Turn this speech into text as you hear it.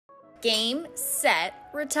Game, set,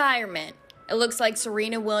 retirement. It looks like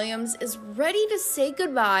Serena Williams is ready to say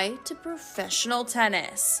goodbye to professional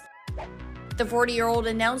tennis. The 40-year-old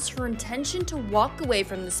announced her intention to walk away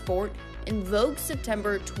from the sport in Vogue's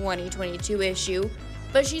September 2022 issue,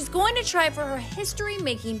 but she's going to try for her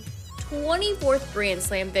history-making 24th Grand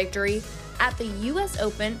Slam victory at the U.S.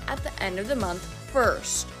 Open at the end of the month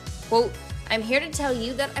first. Quote, "I'm here to tell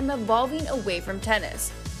you that I'm evolving away from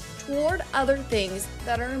tennis toward other things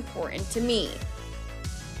that are important to me."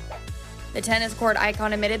 The tennis court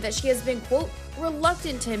icon admitted that she has been, quote,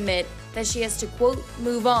 reluctant to admit that she has to, quote,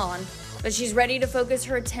 move on, but she's ready to focus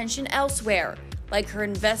her attention elsewhere, like her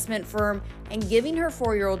investment firm and giving her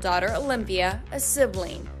 4-year-old daughter, Olympia, a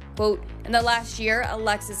sibling. Quote, "In the last year,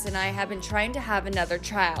 Alexis and I have been trying to have another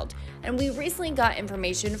child, and we recently got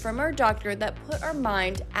information from our doctor that put our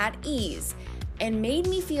mind at ease and made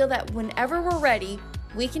me feel that whenever we're ready,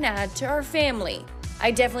 we can add to our family.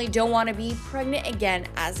 I definitely don't want to be pregnant again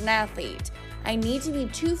as an athlete. I need to be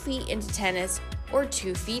 2 feet into tennis or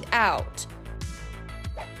 2 feet out."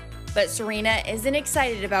 But Serena isn't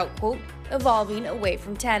excited about, quote, evolving away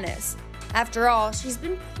from tennis. After all, she's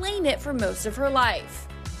been playing it for most of her life.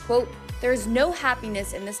 Quote, "There's no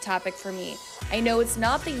happiness in this topic for me. I know it's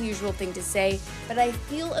not the usual thing to say, but I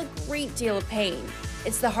feel a great deal of pain.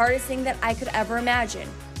 It's the hardest thing that I could ever imagine.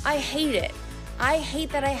 I hate it. I hate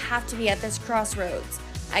that I have to be at this crossroads.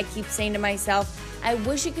 I keep saying to myself, I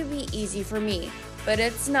wish it could be easy for me, but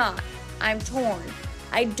it's not. I'm torn.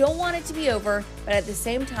 I don't want it to be over, but at the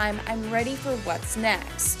same time, I'm ready for what's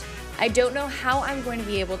next. I don't know how I'm going to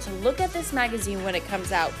be able to look at this magazine when it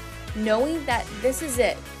comes out, knowing that this is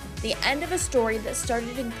it, the end of a story that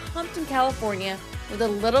started in Compton, California, with a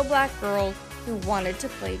little black girl who wanted to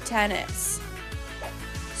play tennis."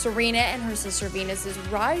 Serena and her sister Venus's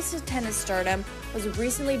rise to tennis stardom was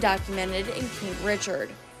recently documented in King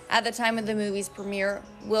Richard. At the time of the movie's premiere,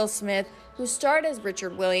 Will Smith, who starred as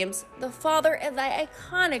Richard Williams, the father of the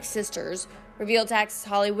iconic sisters, revealed to Access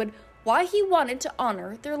Hollywood why he wanted to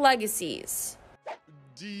honor their legacies.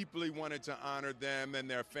 Deeply wanted to honor them and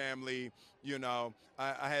their family. You know,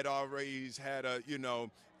 I had always had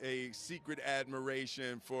a secret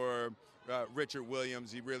admiration for Richard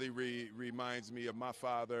Williams. He really reminds me of my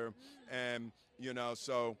father, and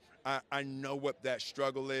so I know what that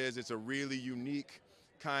struggle is. It's a really unique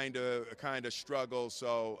kind of struggle.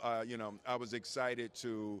 So I was excited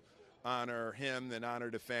to honor him and honor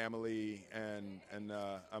the family, and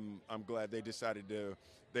I'm glad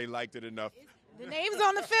they liked it enough. The name's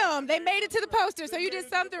on the film. They made it to the poster, so you did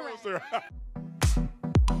something right.